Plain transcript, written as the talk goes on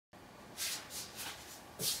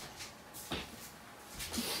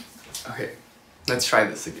Okay, let's try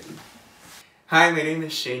this again. Hi, my name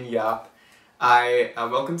is Shane Yap.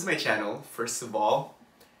 Welcome to my channel, first of all.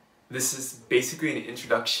 This is basically an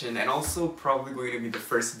introduction and also probably going to be the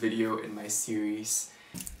first video in my series.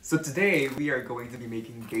 So today we are going to be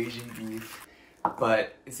making Beijing beef,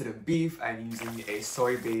 but instead of beef, I'm using a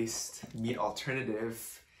soy-based meat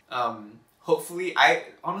alternative. Hopefully, I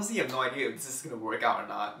honestly have no idea if this is going to work out or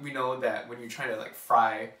not. We know that when you're trying to like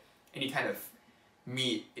fry any kind of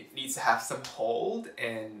meat, it needs to have some hold,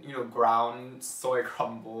 and you know, ground soy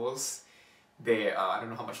crumbles, they I don't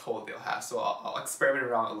know how much hold they'll have, so I'll experiment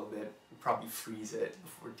around a little bit, probably freeze it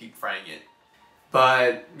before deep frying it.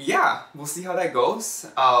 But yeah, we'll see how that goes.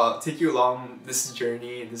 I'll take you along this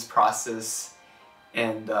journey, this process,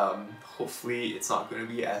 and hopefully it's not going to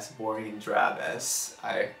be as boring and drab as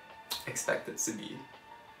I expect it to be.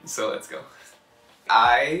 So let's go.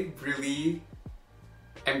 I really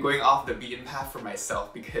am going off the beaten path for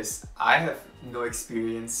myself because I have no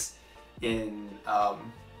experience in,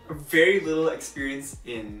 very little experience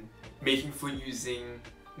in making food using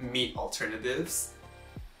meat alternatives.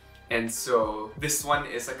 And so this one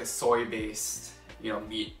is like a soy-based,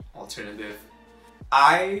 meat alternative.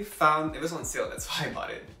 I found it was on sale, that's why I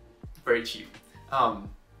bought it. Very cheap.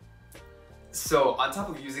 So on top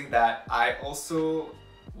of using that, I also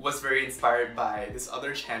was very inspired by this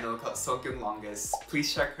other channel called Longest.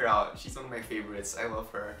 Please check her out. She's one of my favorites. I love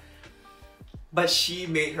her. But she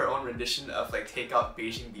made her own rendition of like takeout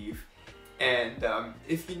Beijing beef. And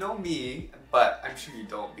if you know me, but I'm sure you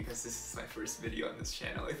don't because this is my first video on this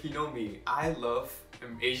channel. If you know me, I love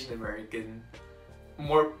Asian American,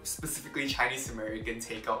 more specifically Chinese American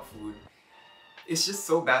takeout food. It's just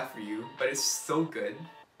so bad for you, but it's so good.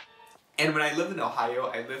 And when I lived in Ohio,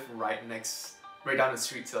 I lived right down the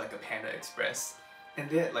street to like a Panda Express, and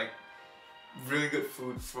they had like really good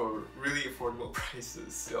food for really affordable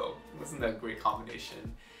prices, so it wasn't a great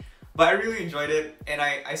combination. But I really enjoyed it, and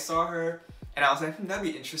I saw her and I was like, that'd be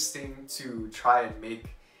interesting to try and make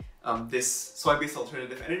this soy-based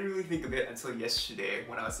alternative. I didn't really think of it until yesterday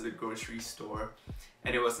when I was at the grocery store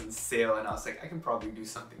and it was on sale, and I was like, I can probably do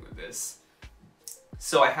something with this.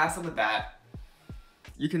 So I had some of that.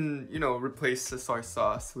 You can, replace the soy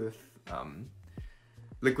sauce with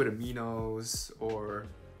liquid aminos or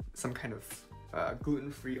some kind of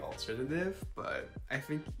gluten-free alternative, but I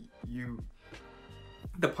think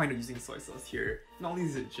the point of using soy sauce here, not only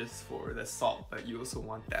is it just for the salt, but you also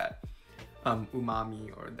want that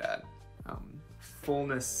umami or that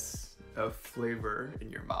fullness of flavor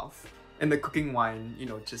in your mouth. And the cooking wine,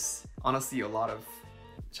 just honestly a lot of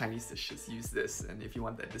Chinese dishes use this, and if you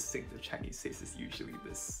want that distinctive Chinese taste, it's usually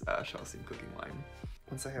this Shaoxing cooking wine.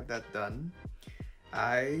 Once I have that done,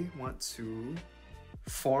 I want to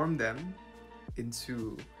form them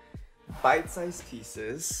into bite-sized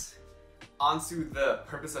pieces. Onto the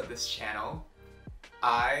purpose of this channel,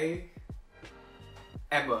 I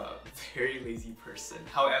am a very lazy person.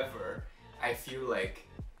 However, I feel like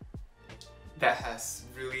that has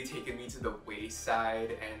really taken me to the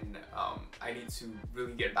wayside, and I need to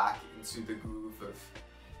really get back into the groove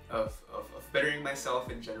of bettering myself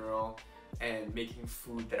in general and making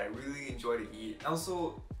food that I really enjoy to eat, and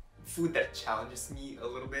also food that challenges me a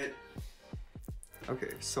little bit.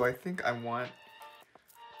 Okay, so I think I want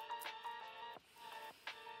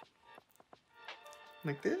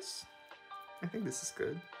like this. I think this is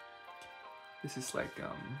good. This is like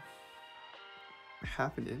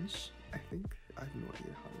half an inch, I think. I have no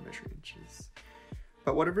idea how to measure inches.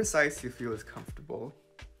 But whatever size you feel is comfortable,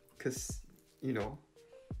 because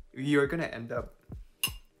you're gonna end up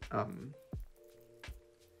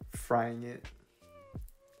frying it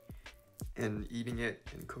and eating it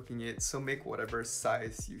and cooking it, so make whatever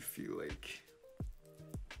size you feel like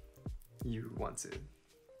you want to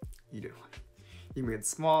eat it with. You made it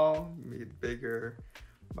small, you made it bigger,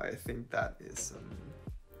 but I think that is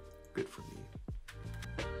good for me.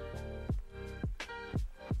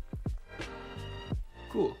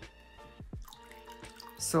 Cool.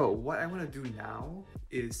 So what I want to do now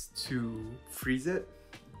is to freeze it.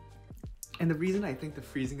 And the reason I think the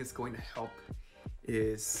freezing is going to help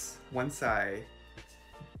is once I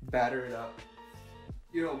batter it up,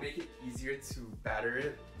 make it easier to batter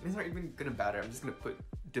it. It's not even gonna batter, I'm just gonna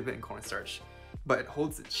dip it in cornstarch. But it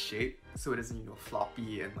holds its shape so it isn't,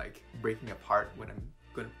 floppy and like breaking apart when I'm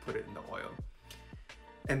gonna put it in the oil.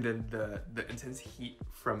 And then the intense heat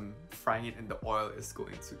from frying it in the oil is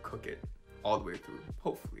going to cook it all the way through,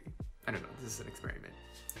 hopefully. I don't know, this is an experiment.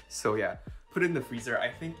 So yeah, put it in the freezer. I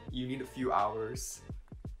think you need a few hours,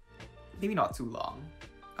 maybe not too long.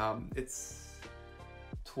 It's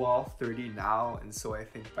 12:30 now, and so I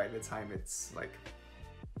think by the time it's like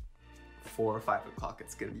 4 or 5 o'clock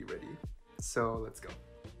it's gonna be ready. So let's go.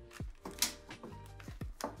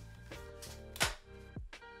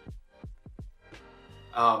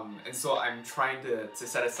 And so I'm trying to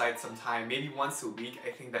set aside some time, maybe once a week.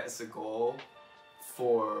 I think that is the goal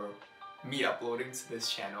for me uploading to this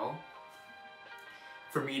channel.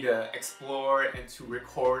 For me to explore and to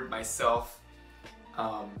record myself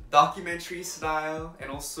documentary style, and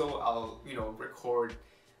also I'll, you know, record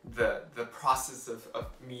the process of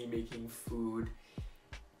me making food,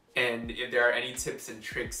 and if there are any tips and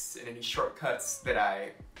tricks and any shortcuts that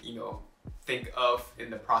I, you know, think of in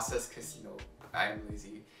the process, because, you know, I'm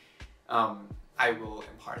lazy, I will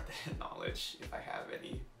impart that knowledge if I have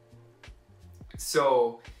any.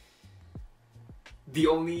 So the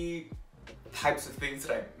only types of things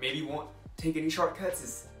that I maybe won't take any shortcuts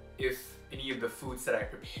is if any of the foods that I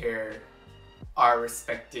prepare are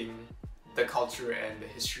respecting the culture and the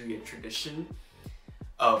history and tradition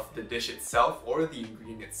of the dish itself or the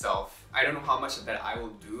ingredient itself. I don't know how much of that I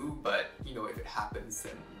will do, but, you know, if it happens,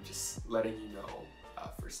 then I'm just letting you know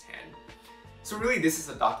firsthand. So really, this is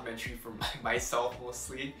a documentary for myself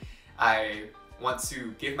mostly. I want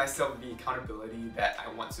to give myself the accountability that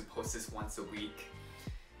I want to post this once a week,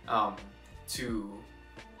 to,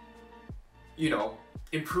 you know,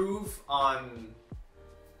 improve on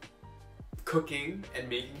cooking and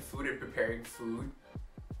making food and preparing food.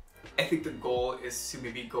 I think the goal is to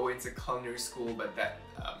maybe go into culinary school, but that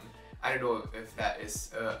I don't know if that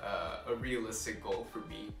is a realistic goal for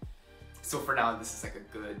me. So for now, this is like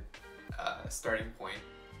a good starting point.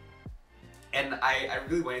 And I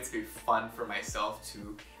really want it to be fun for myself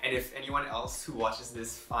too. And if anyone else who watches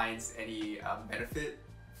this finds any benefit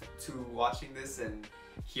to watching this and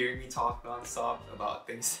hearing me talk non-stop about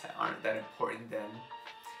things that aren't that important, then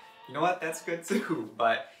you know what, that's good too.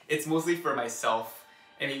 But it's mostly for myself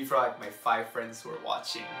and maybe for like my 5 friends who are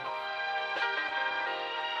watching.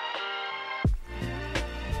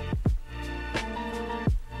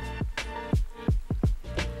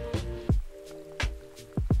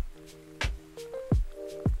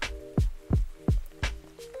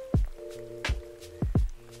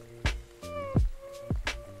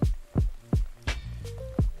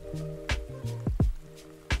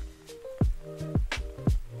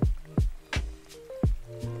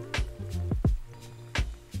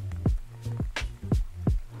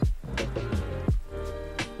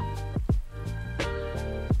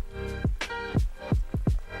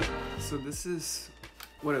 So this is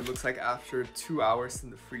what it looks like after 2 hours in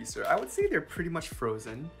the freezer. I would say they're pretty much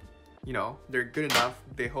frozen. You know, they're good enough,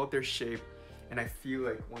 they hold their shape, and I feel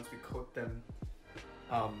like once we coat them,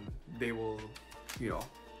 they will, you know,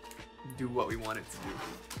 do what we want it to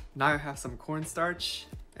do. Now I have some cornstarch,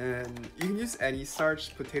 and you can use any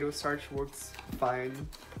starch. Potato starch works fine,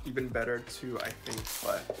 even better too, I think,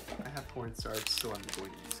 but I have cornstarch, so I'm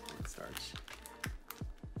going to use cornstarch.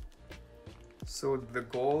 So the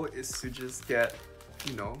goal is to just get,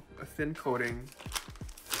 you know, a thin coating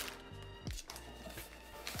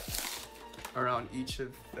around each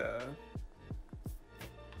of the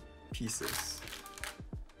pieces.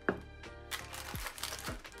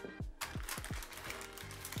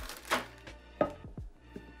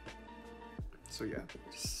 So yeah,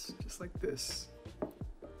 just like this.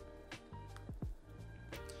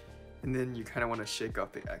 And then you kind of want to shake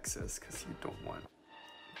off the excess because you don't want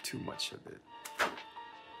too much of it.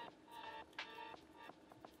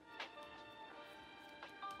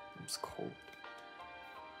 It's cold.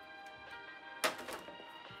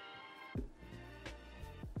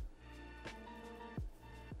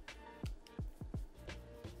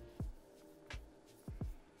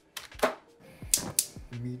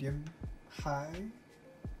 Medium high.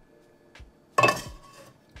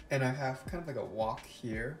 And I have kind of like a wok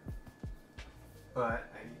here, but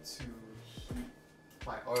I need to heat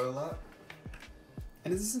my oil up.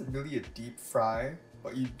 And this isn't really a deep fry,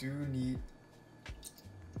 but you do need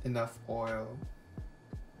enough oil.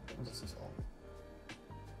 This is all.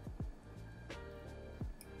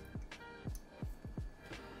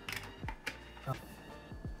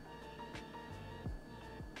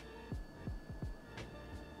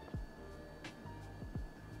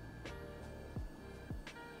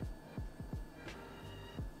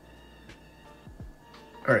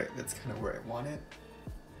 Alright, that's kind of where I want it.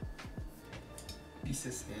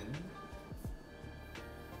 Pieces in.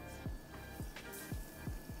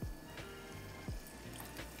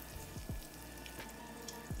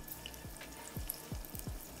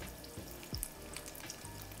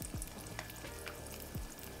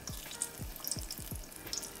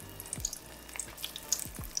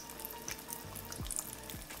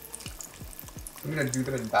 I'm gonna do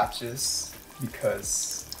them in batches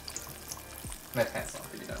because My pan's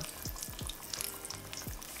not big enough.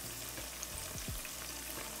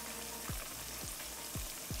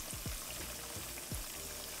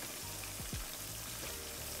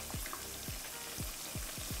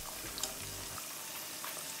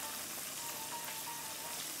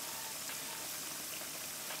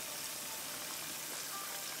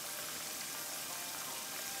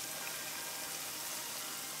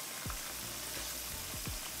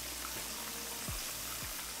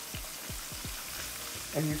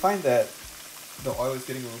 And you find that the oil is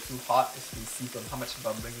getting a little too hot, as you can see from how much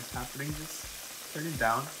bubbling is happening. Just turn it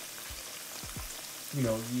down. You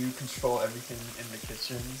know, you control everything in the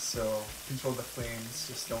kitchen, so control the flames,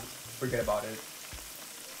 just don't forget about it.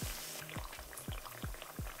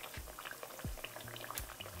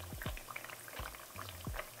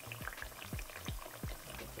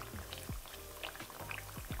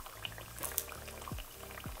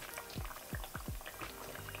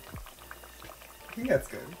 I think that's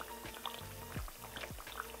good.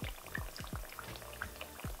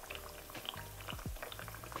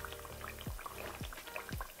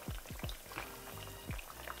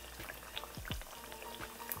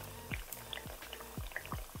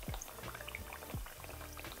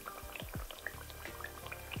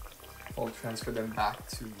 I'll transfer them back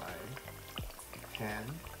to my pan,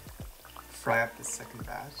 fry up the second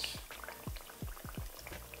batch.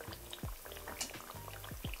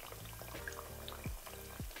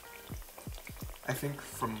 I think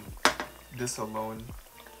from this alone,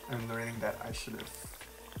 I'm learning that I should have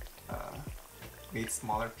made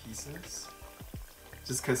smaller pieces,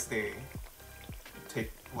 just because they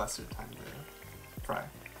take lesser time to fry.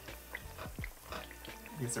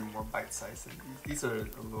 These are more bite-sized than these. These are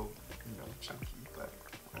a little, you know, chunky, but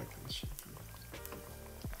I like them chunky.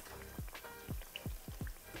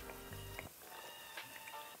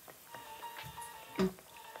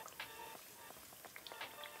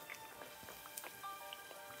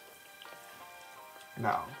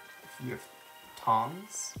 Now, if you have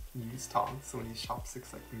tongs, you use tongs, so use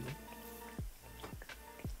chopsticks like me.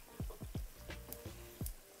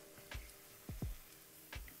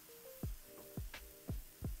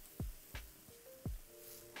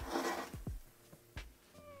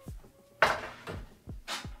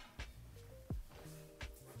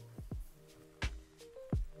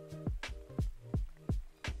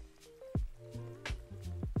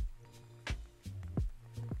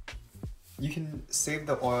 You can save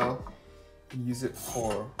the oil and use it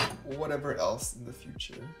for whatever else in the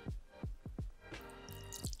future.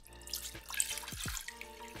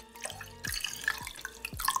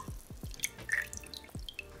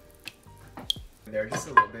 There, just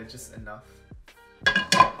a little bit, just enough.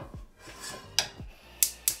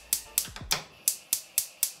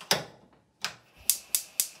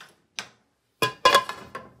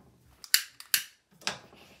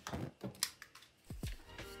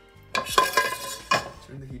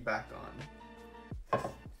 Turn the heat back on.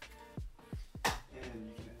 And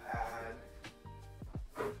you can add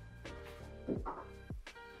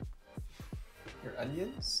your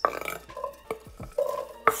onions.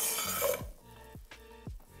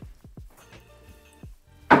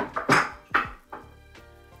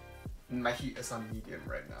 And my heat is on medium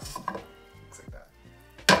right now. Looks like that.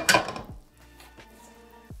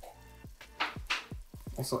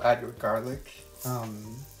 Also add your garlic.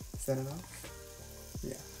 Is that enough?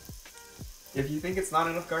 Yeah. If you think it's not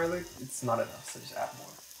enough garlic, it's not enough, so just add more.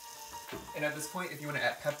 And at this point, if you want to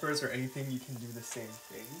add peppers or anything, you can do the same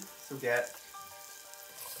thing. So get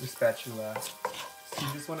your spatula. So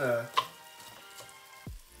you just want to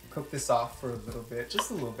cook this off for a little bit, just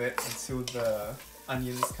a little bit, until the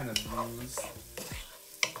onions kind of lose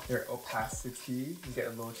their opacity and get a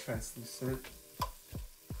little translucent.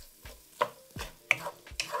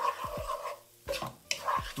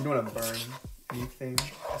 You don't want to burn anything,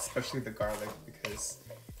 especially the garlic, because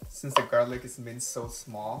since the garlic is minced so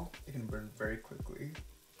small, it can burn very quickly.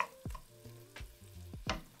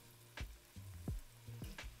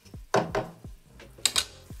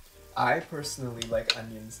 I personally like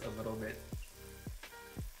onions a little bit,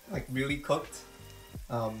 like really cooked,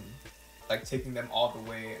 like taking them all the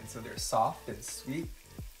way until they're soft and sweet,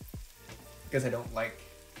 because I don't like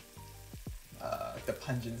the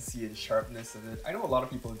pungency and sharpness of it. I know a lot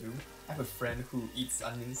of people do. I have a friend who eats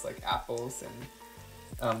onions like apples,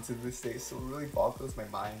 and to this day still really boggles my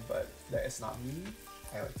mind, but that is not me.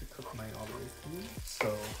 I like to cook mine all the way through,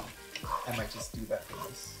 so I might just do that for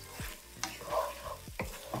this.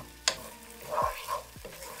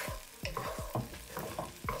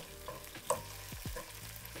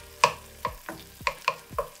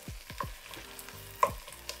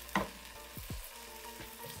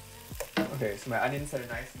 Okay, so my onions are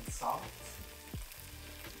nice and soft.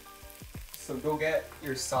 So go get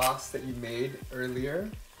your sauce that you made earlier.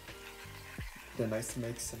 The nice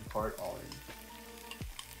mix and pour it all in.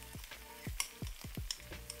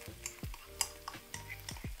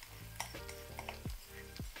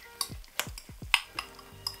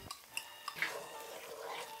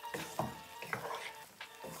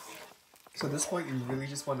 So at this point, you really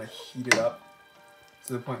just want to heat it up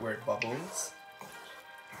to the point where it bubbles.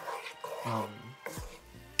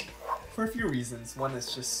 For a few reasons. One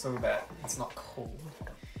is just so that it's not cold.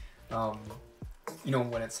 You know,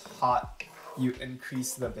 when it's hot, you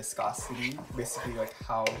increase the viscosity, basically like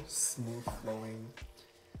how smooth flowing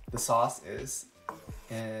the sauce is.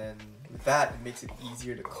 And with that, it makes it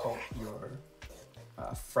easier to coat your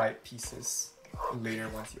fried pieces later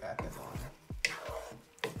once you add them on.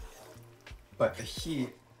 But the heat,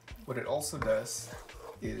 what it also does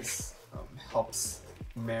is helps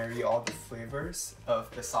marry all the flavors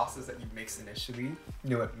of the sauces that you mix initially. You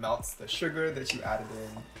know, it melts the sugar that you added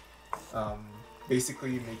in,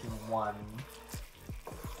 basically making one,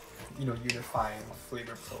 you know, unifying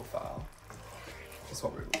flavor profile. That's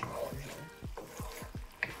what we're looking for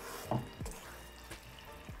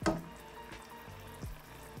here.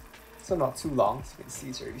 So not too long, so you can see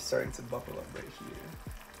it's already starting to bubble up right here.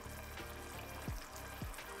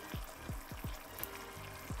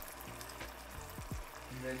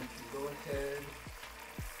 And then you can go ahead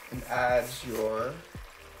and add your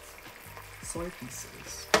soy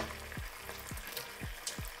pieces.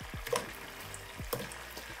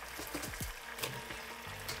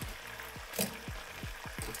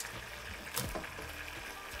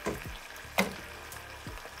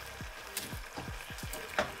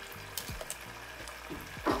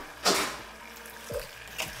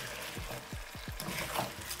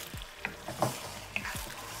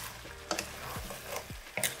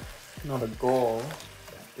 Now the goal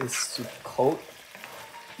is to coat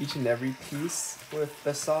each and every piece with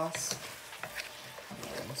the sauce.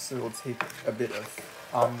 So it will take a bit of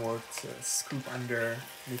arm work to scoop under,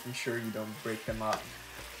 making sure you don't break them up.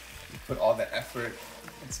 You put all that effort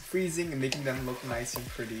into freezing and making them look nice and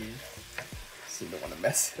pretty, so you don't want to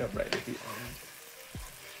mess it up right at the end.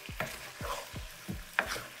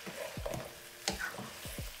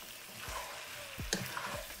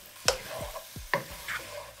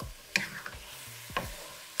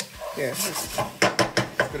 Yeah, it's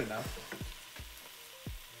good enough.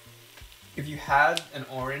 If you had an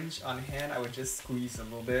orange on hand, I would just squeeze a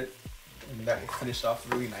little bit and that will finish off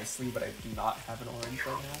really nicely, but I do not have an orange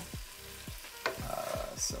right now.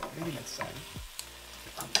 So maybe next time.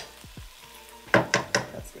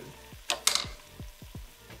 That's good.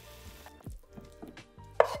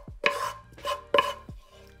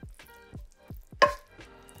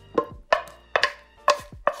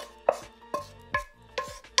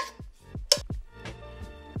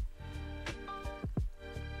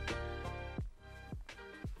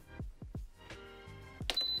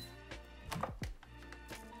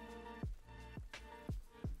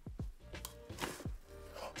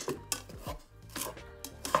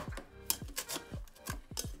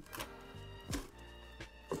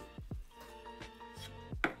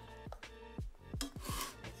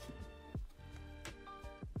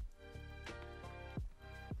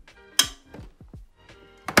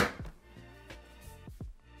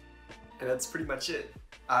 And that's pretty much it.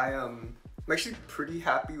 I'm actually pretty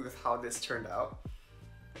happy with how this turned out.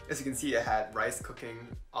 As you can see, I had rice cooking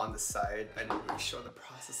on the side. I didn't really show the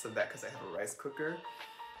process of that because I have a rice cooker.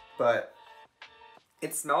 But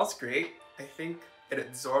it smells great. I think it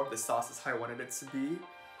absorbed the sauce as how I wanted it to be.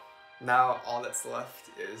 Now all that's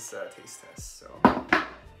left is a taste test. So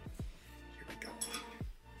here we go.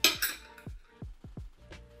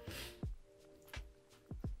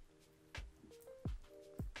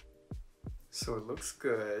 So it looks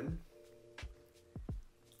good.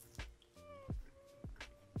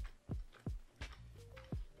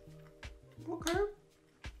 Okay.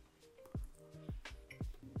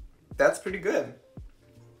 That's pretty good.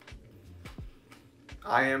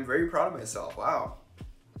 I am very proud of myself. Wow.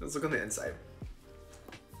 Let's look on the inside.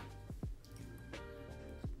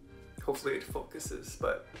 Hopefully it focuses,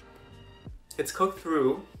 but it's cooked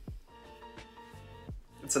through.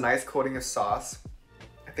 It's a nice coating of sauce.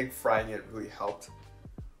 I think frying it really helped.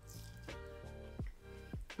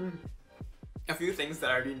 A few things that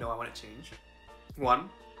I already know I want to change. One,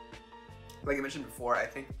 like I mentioned before, I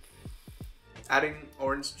think adding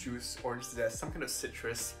orange juice, orange zest, some kind of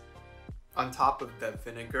citrus on top of the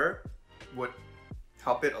vinegar would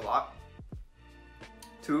help it a lot.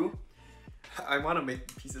 Two, I want to make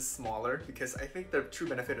the pieces smaller because I think the true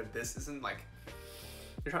benefit of this isn't like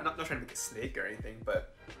not trying to make a snake or anything,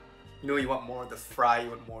 but you know, you want more of the fry, you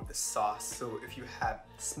want more of the sauce. So if you have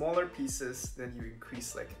smaller pieces, then you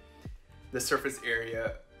increase like the surface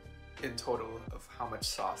area in total of how much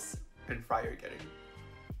sauce and fry you're getting.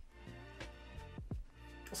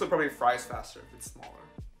 Also probably fries faster if it's smaller.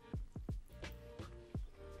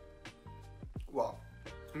 Well,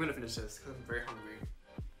 I'm gonna finish this because I'm very hungry.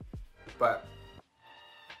 But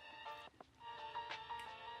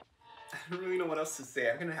I don't really know what else to say.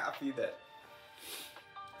 I'm kind of happy that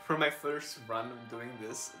for my first run of doing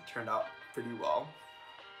this, it turned out pretty well.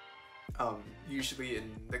 Usually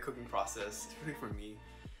in the cooking process, especially for me,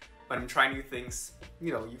 when I'm trying new things,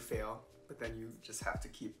 you know, you fail, but then you just have to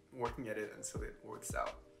keep working at it until it works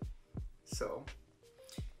out. So,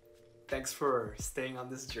 thanks for staying on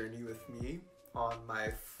this journey with me on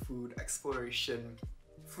my food exploration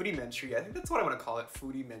foodie-mentary. I think that's what I want to call it,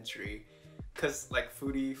 foodie-mentary. Because like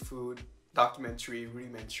foodie, food, documentary,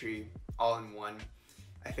 rudimentary, all in one,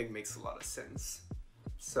 I think makes a lot of sense.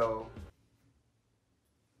 So